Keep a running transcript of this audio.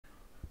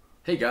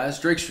Hey guys,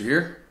 Drakester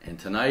here, and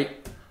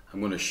tonight I'm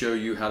going to show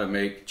you how to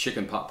make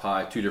chicken pot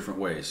pie two different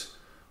ways.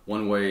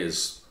 One way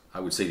is, I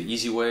would say, the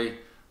easy way.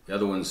 The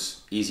other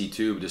one's easy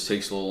too, but just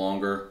takes a little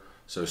longer.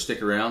 So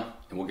stick around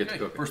and we'll get to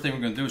cooking. First thing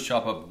we're going to do is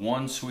chop up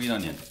one sweet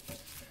onion.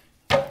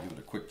 Give it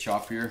a quick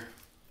chop here.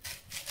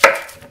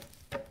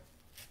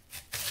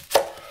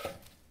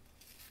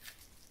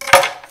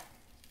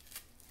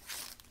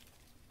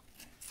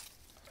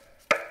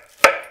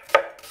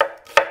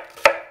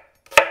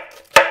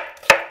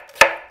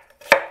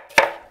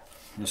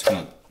 I'm just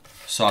going to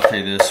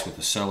saute this with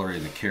the celery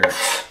and the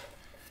carrots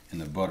and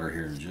the butter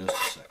here in just a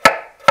second.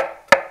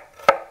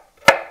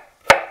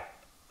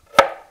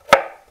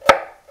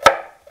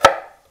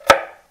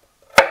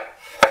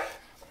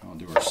 I'll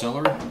do our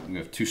celery. We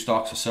have 2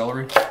 stalks of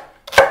celery.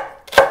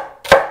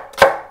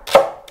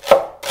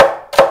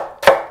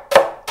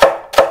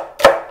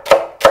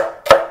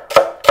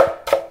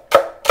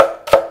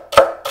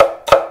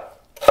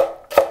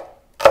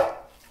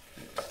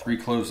 Three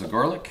cloves of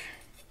garlic.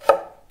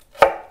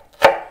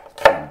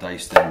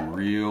 Dice them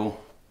real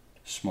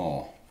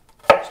small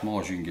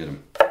as you can get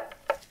them.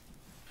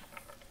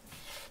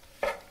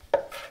 Okay.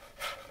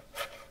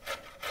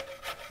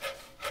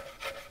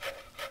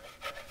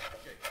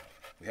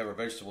 We have our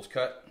vegetables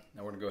cut.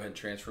 Now we're going to go ahead and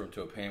transfer them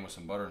to a pan with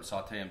some butter and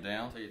saute them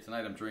down.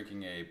 Tonight I'm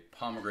drinking a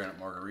pomegranate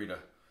margarita,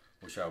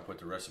 which I will put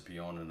the recipe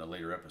on in a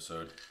later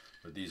episode,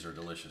 but these are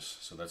delicious.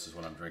 So this is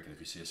what I'm drinking if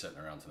you see us sitting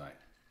around tonight.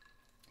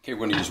 Okay, we're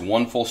going to use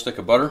 1 full stick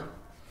of butter.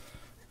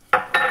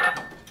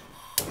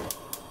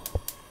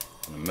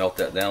 Melt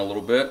that down a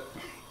little bit,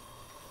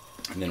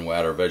 and then we'll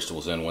add our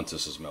vegetables in once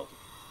this is melted.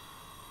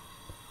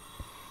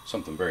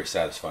 Something very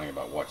satisfying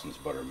about watching this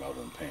butter melt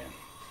in the pan.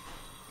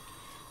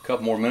 A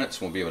couple more minutes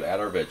and we'll be able to add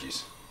our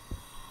veggies.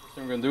 First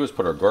thing we're going to do is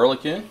put our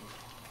garlic in.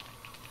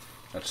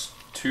 That's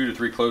 2 to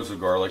 3 cloves of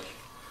garlic.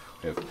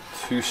 We have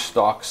 2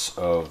 stalks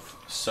of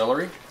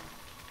celery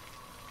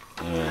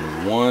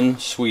and 1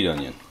 sweet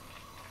onion.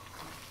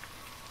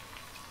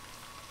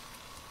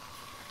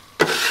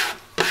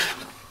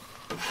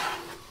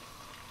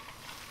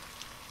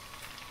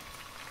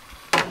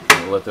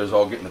 Let those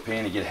all get in the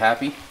pan and get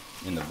happy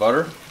in the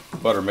butter.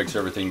 Butter makes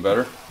everything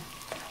better.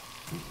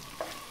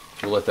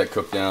 We'll let that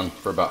cook down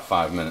for about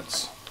 5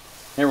 minutes.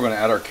 And we're going to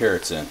add our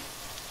carrots in.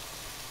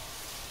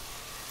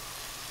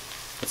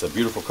 It's a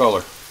beautiful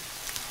color.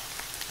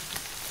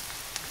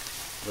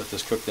 Let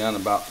this cook down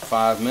about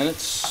 5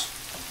 minutes.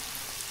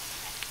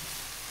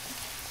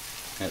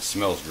 And it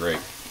smells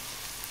great.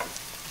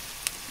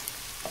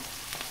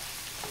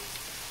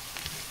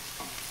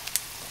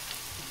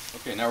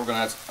 Okay, now we're going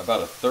to add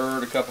about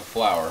 1/3 cup of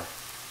flour.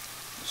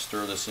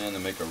 Stir this in to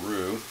make a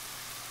roux.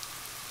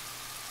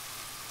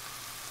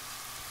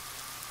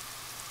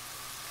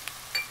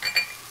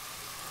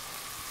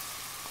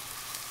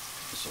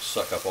 This will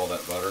suck up all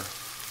that butter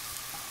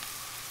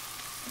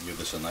and give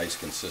this a nice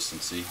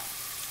consistency.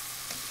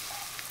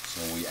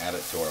 So when we add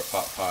it to our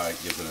pot pie,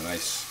 it gives it a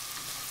nice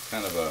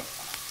kind of a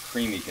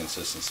creamy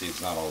consistency.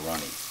 It's not all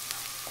runny.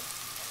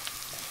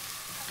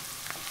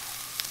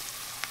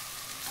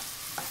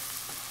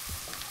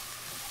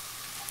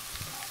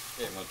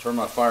 Okay, I'm going to turn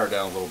my fire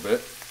down a little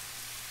bit,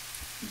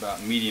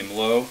 about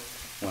medium-low.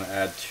 I'm going to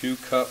add 2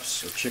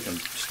 cups of chicken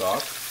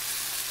stock.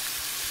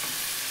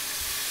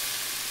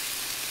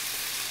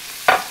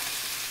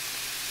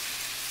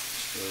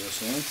 Stir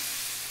this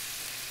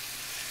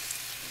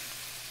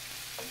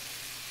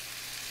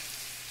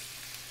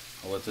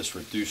in. I'll let this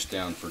reduce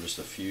down for just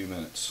a few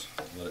minutes.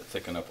 Let it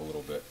thicken up a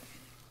little bit.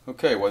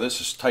 Okay, while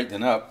this is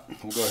tightening up,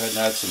 we'll go ahead and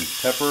add some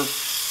pepper,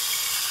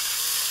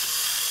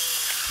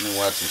 and then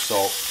we'll add some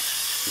salt.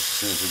 Just as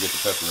soon as we get the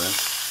pepper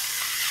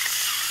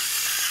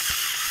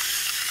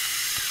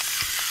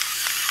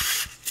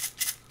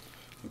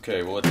in.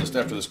 Okay, well,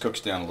 after this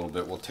cooks down a little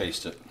bit, we'll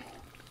taste it.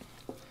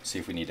 See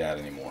if we need to add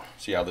any more.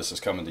 See how this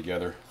is coming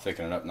together,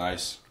 thickening up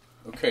nice.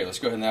 Okay, let's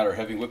go ahead and add our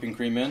heavy whipping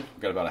cream in.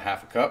 We've got about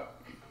 1/2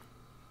 cup.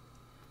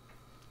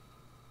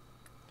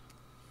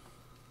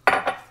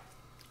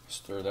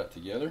 Stir that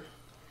together.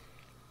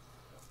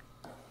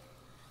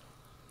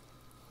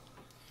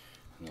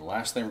 And the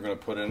last thing we're going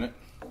to put in it,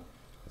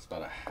 it's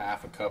about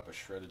 1/2 cup of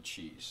shredded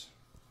cheese.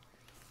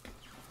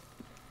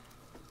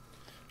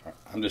 Right,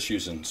 I'm just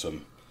using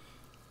some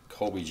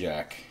Colby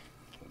Jack.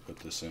 We'll put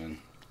this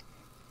in,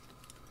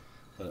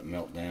 let it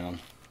melt down.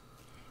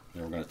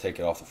 Then we're going to take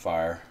it off the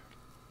fire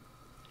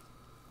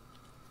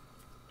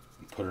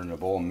and put it in a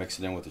bowl and mix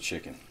it in with the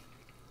chicken.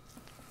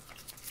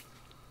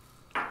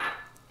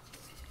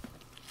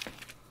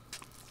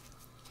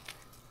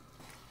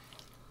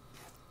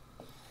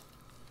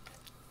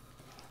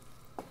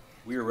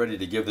 We are ready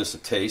to give this a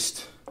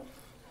taste.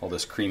 All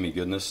this creamy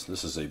goodness.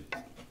 This is a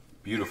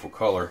beautiful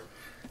color.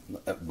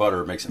 That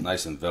butter makes it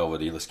nice and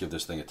velvety. Let's give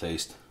this thing a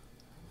taste.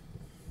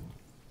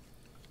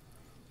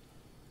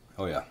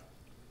 Oh yeah,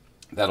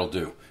 that'll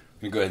do.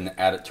 We can go ahead and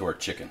add it to our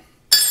chicken.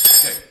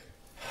 Okay.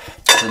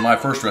 For my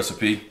first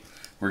recipe,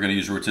 we're going to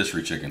use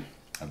rotisserie chicken.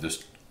 I've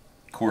just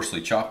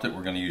coarsely chopped it.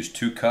 We're going to use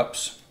 2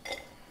 cups.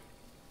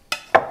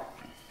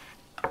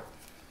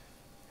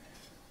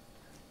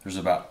 There's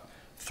about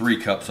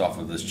 3 cups off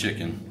of this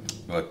chicken,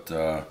 but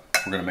we're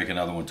gonna make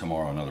another one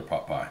tomorrow, another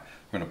pot pie.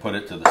 We're gonna put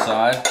it to the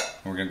side,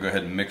 and we're gonna go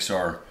ahead and mix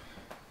our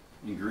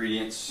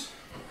ingredients.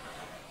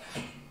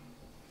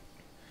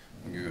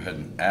 I'm gonna go ahead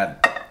and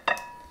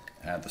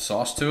add the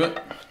sauce to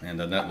it, and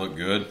doesn't that look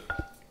good?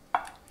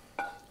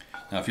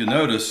 Now if you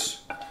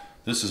notice,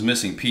 this is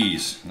missing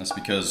peas, and that's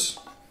because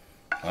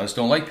I just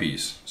don't like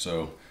peas,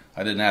 so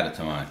I didn't add it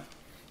to mine.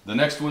 The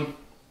next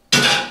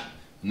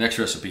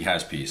recipe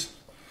has peas,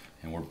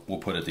 and we'll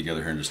put it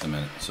together here in just a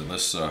minute. So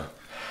let's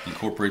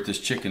incorporate this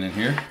chicken in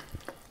here.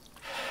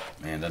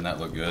 Man, doesn't that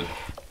look good?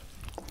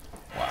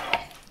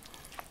 Wow.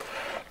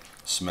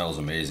 Smells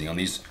amazing. On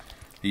these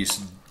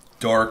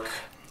dark,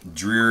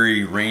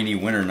 dreary, rainy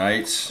winter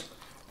nights,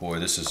 boy,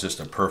 this is just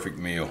a perfect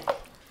meal.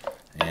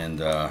 And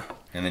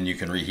then you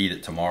can reheat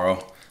it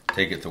tomorrow,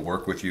 take it to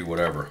work with you,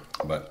 whatever.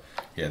 But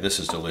yeah, this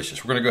is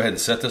delicious. We're gonna go ahead and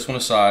set this one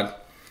aside,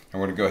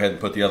 and we're gonna go ahead and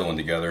put the other one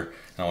together,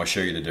 and I wanna show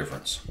you the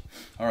difference.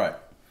 All right,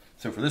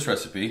 so for this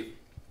recipe,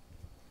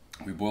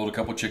 we boiled a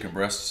couple chicken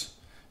breasts,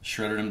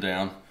 shredded them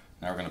down.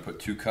 Now we're gonna put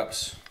 2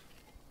 cups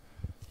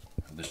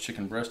of this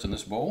chicken breast in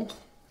this bowl.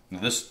 Now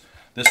this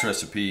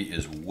recipe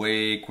is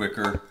way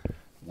quicker,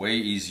 way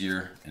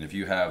easier, and if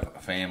you have a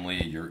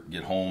family, you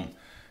get home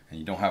and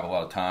you don't have a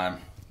lot of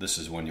time, this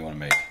is one you wanna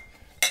make.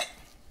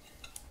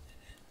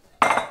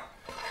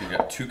 We've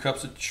got 2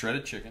 cups of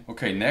shredded chicken.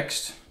 Okay,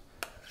 next,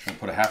 I'm gonna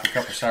put a half a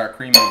cup of sour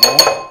cream in the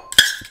bowl.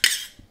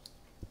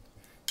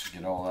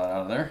 Get all that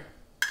out of there.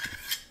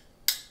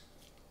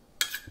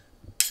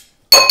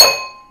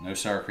 No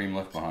sour cream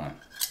left behind.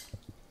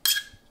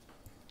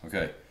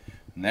 Okay,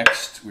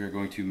 next we are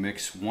going to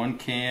mix 1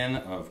 can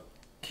of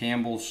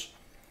Campbell's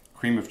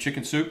cream of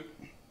chicken soup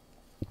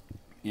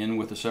in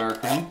with the sour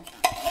cream.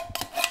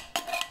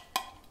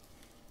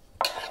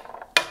 I'm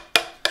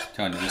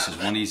telling you, this is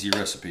one easy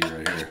recipe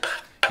right here.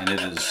 And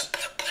it's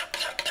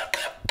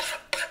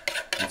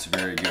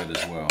very good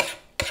as well.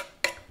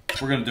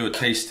 We're going to do a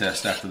taste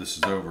test after this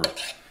is over,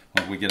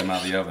 when we get them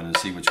out of the oven, and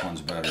see which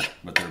one's better.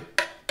 But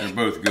they're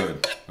both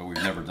good, but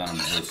we've never done them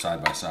both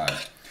side by side.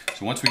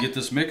 So once we get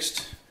this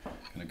mixed, I'm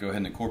going to go ahead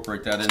and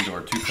incorporate that into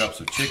our 2 cups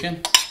of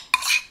chicken.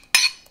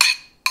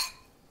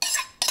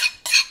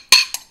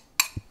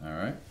 All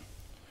right.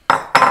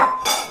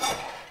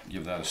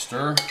 Give that a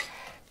stir.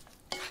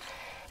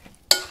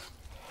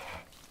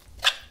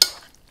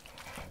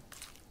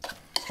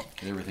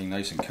 Get everything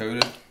nice and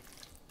coated.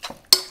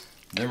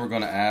 Then we're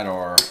going to add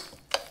our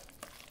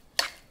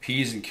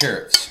peas and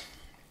carrots.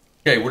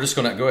 Okay, we're just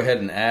going to go ahead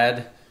and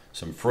add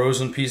some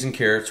frozen peas and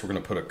carrots. We're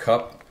going to put a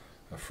cup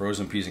of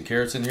frozen peas and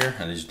carrots in here.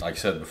 And like I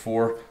said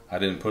before, I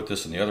didn't put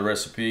this in the other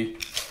recipe.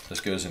 This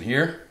goes in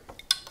here.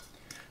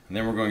 And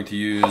then we're going to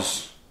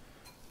use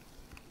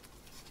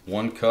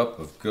 1 cup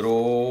of good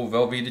old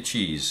Velveeta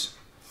cheese.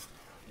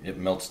 It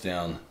melts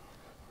down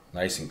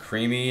nice and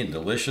creamy and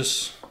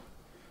delicious.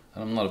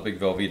 I'm not a big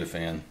Velveeta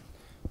fan,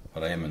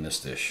 but I am in this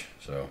dish.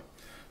 So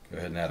go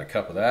ahead and add a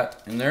cup of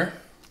that in there.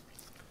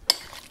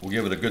 We'll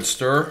give it a good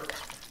stir,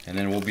 and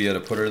then we'll be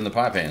able to put it in the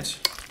pie pans.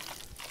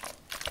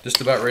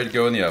 Just about ready to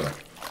go in the oven.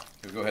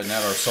 We'll go ahead and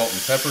add our salt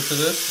and pepper to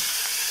this.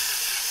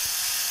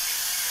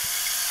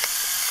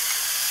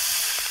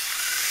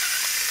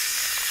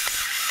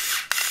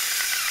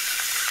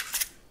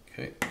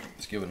 Okay,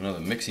 let's give it another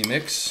mixy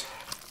mix.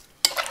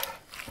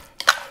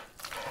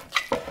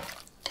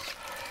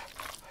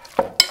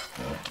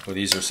 Well,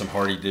 these are some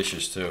hearty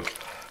dishes too.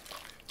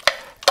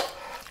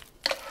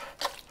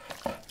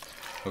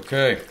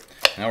 Okay,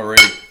 now we're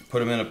ready to put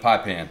them in a pie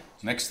pan.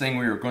 Next thing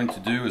we are going to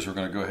do is we're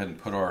going to go ahead and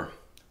put our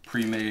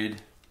pre-made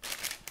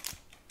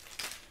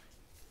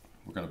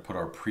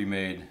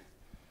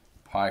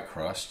pie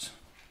crust.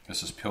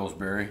 This is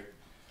Pillsbury.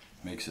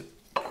 Makes it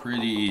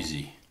pretty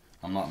easy.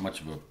 I'm not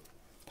much of a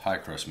pie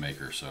crust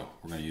maker, so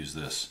we're going to use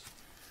this.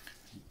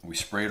 We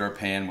sprayed our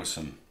pan with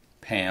some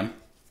PAM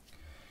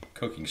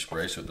cooking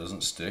spray so it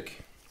doesn't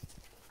stick.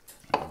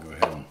 I'll go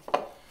ahead and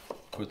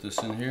put this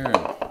in here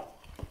and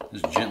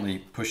just gently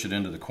push it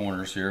into the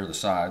corners here, the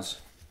sides.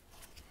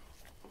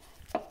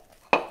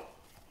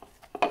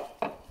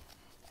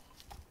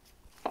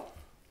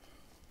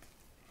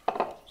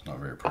 It's not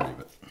very pretty,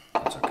 but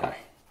that's okay.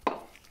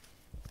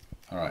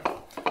 All right,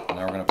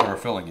 now we're going to put our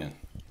filling in.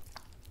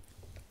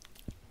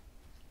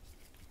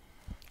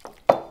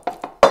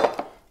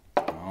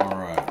 All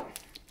right,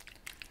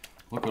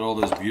 look at all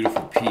those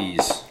beautiful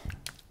peas.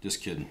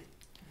 Just kidding.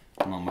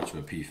 I'm not much of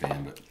a pea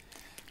fan, but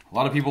a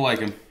lot of people like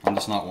them. I'm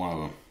just not one of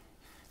them.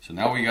 So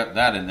now we got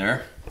that in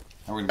there.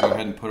 Now we're going to go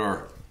ahead and put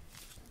our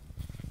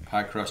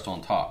pie crust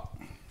on top.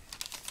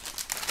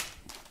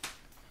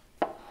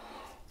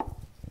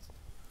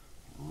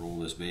 Roll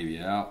this baby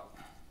out.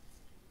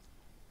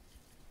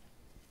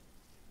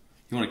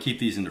 You want to keep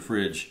these in the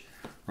fridge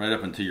right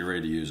up until you're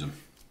ready to use them.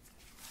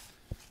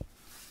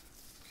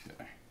 Okay,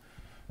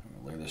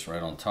 I'm going to lay this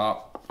right on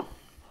top.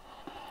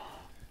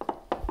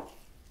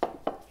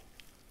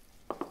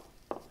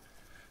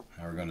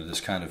 Now we're going to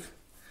just kind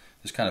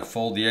of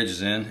fold the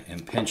edges in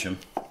and pinch them.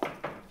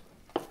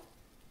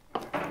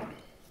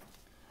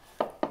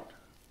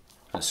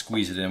 to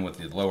squeeze it in with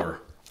the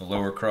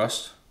lower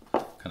crust,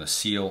 kind of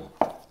seal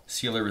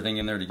everything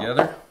in there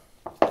together.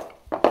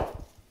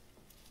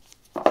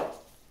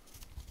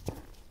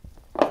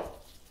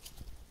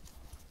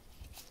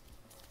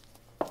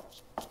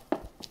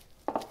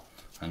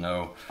 I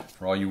know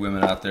for all you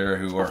women out there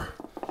who are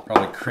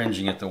probably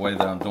cringing at the way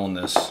that I'm doing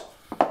this,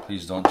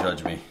 please don't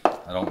judge me.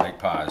 I don't make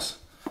pies,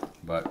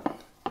 but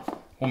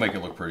we'll make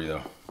it look pretty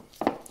though.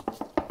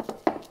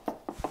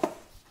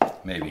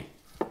 Maybe.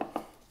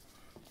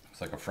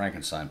 It's like a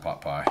Frankenstein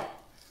pot pie.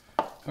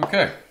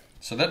 Okay,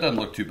 so that doesn't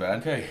look too bad.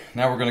 Okay,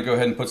 now we're gonna go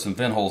ahead and put some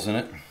vent holes in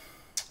it.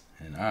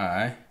 And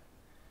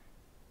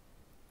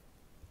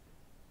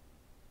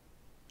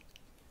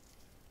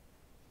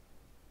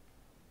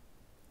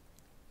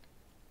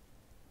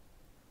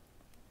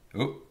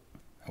oop,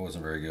 that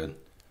wasn't very good.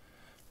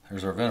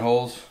 There's our vent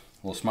holes,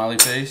 little smiley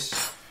face,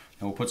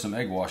 and we'll put some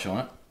egg wash on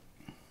it.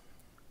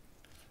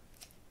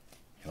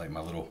 You like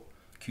my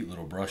cute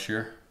little brush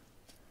here?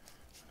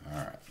 All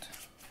right.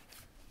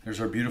 There's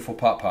our beautiful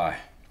pot pie.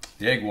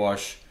 The egg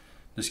wash,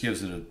 this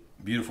gives it a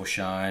beautiful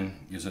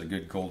shine, gives it a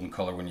good golden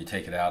color when you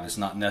take it out. It's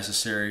not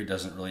necessary, it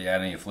doesn't really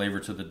add any flavor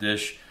to the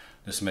dish.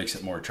 This makes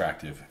it more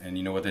attractive. And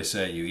you know what they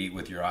say, you eat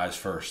with your eyes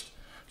first.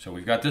 So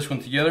we've got this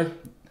one together,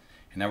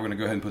 and now we're gonna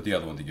go ahead and put the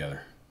other one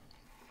together.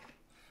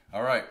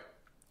 All right,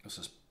 this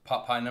is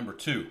pot pie number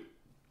 2.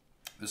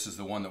 This is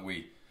the one that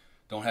we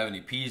don't have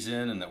any peas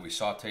in and that we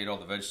sauteed all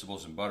the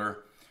vegetables in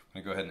butter.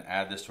 I'm gonna go ahead and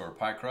add this to our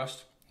pie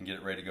crust and get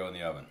it ready to go in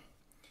the oven.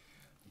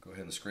 Go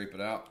ahead and scrape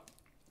it out.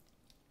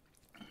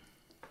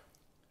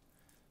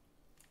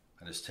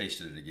 I just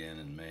tasted it again,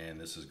 and man,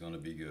 this is gonna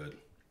be good.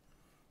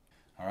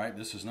 All right,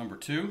 this is number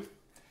 2.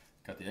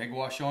 Got the egg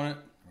wash on it.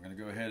 We're gonna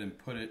go ahead and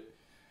put it,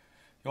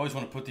 you always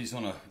wanna put these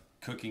on a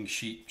cooking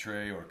sheet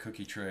tray or a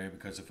cookie tray,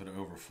 because if it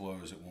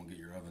overflows, it won't get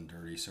your oven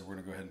dirty. So we're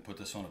gonna go ahead and put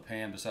this on a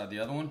pan beside the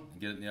other one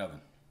and get it in the oven.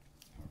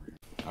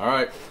 All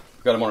right,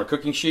 we've got them on our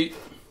cooking sheet.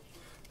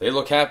 They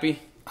look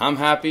happy, I'm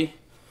happy.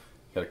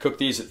 Got to cook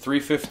these at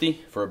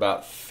 350 for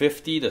about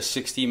 50 to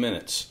 60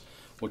 minutes.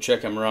 We'll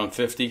check them around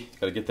 50.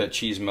 Got to get that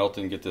cheese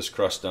melted and get this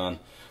crust done,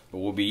 but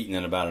we'll be eating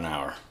in about an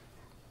hour.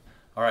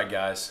 All right,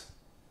 guys,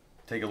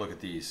 take a look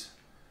at these.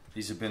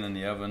 These have been in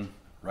the oven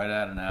right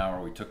at an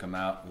hour. We took them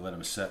out, we let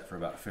them set for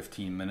about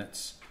 15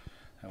 minutes.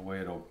 That way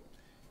it'll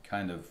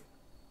kind of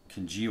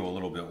congeal a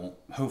little bit.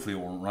 Hopefully it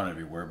won't run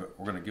everywhere, but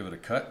we're gonna give it a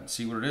cut and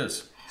see what it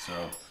is. So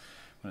I'm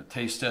gonna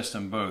taste test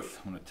them both.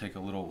 I'm gonna take a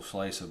little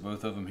slice of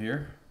both of them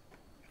here.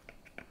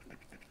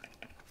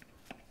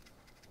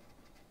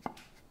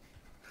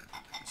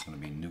 It's gonna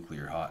be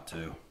nuclear hot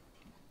too.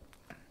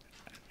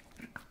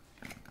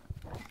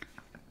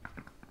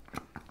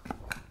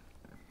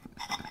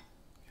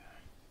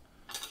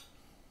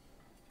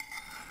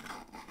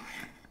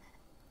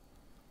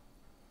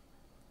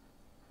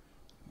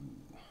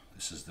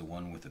 This is the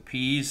one with the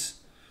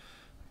peas.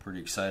 Pretty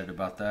excited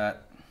about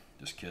that.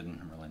 Just kidding,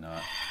 I'm really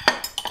not.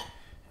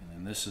 And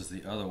then this is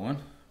the other one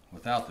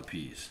without the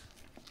peas.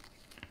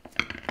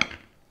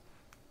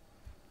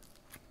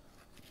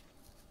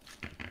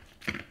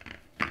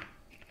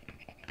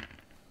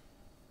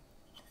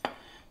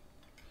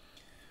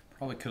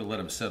 Probably could have let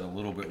them set a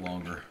little bit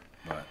longer,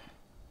 but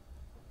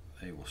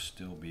they will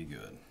still be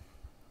good.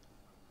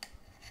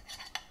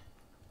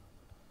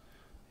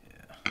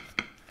 Yeah,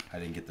 I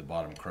didn't get the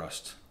bottom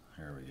crust.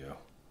 There we go.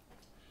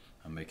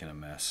 I'm making a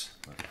mess,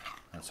 but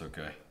that's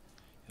okay.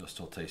 It'll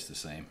still taste the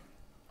same.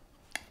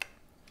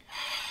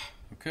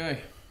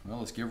 Okay, well,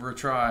 let's give her a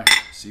try.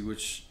 See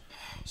which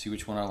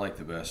one I like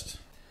the best.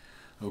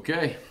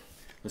 Okay,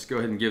 let's go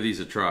ahead and give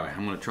these a try.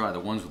 I'm gonna try the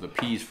ones with the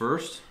peas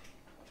first.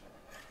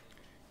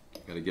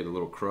 Got to get a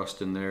little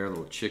crust in there, a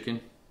little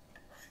chicken.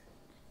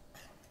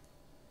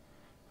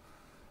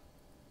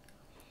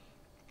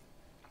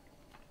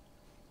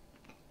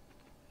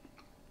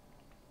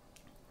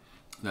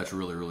 That's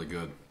really, really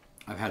good.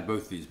 I've had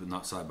both these, but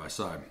not side by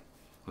side.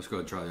 Let's go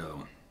ahead and try the other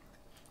one.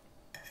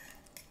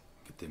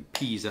 Get them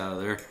peas out of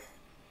there.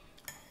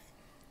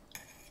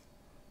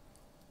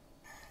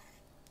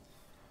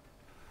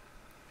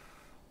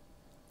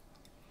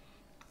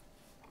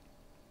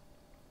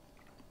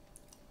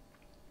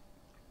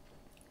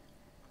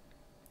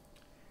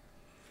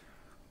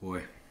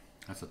 Boy,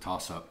 that's a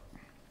toss-up.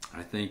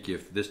 I think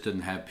if this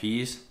didn't have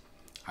peas,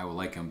 I would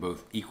like them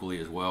both equally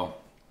as well.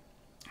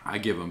 I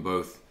give them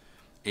both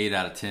 8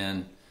 out of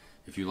 10.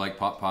 If you like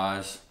pot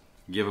pies,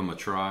 give them a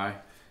try.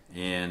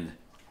 And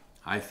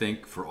I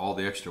think for all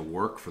the extra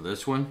work for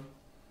this one,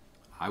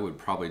 I would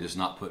probably just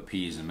not put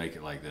peas and make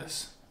it like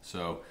this.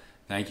 So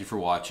thank you for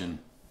watching.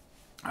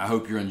 I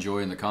hope you're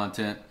enjoying the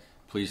content.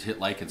 Please hit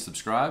like and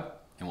subscribe,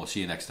 and we'll see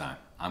you next time.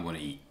 I'm going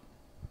to eat.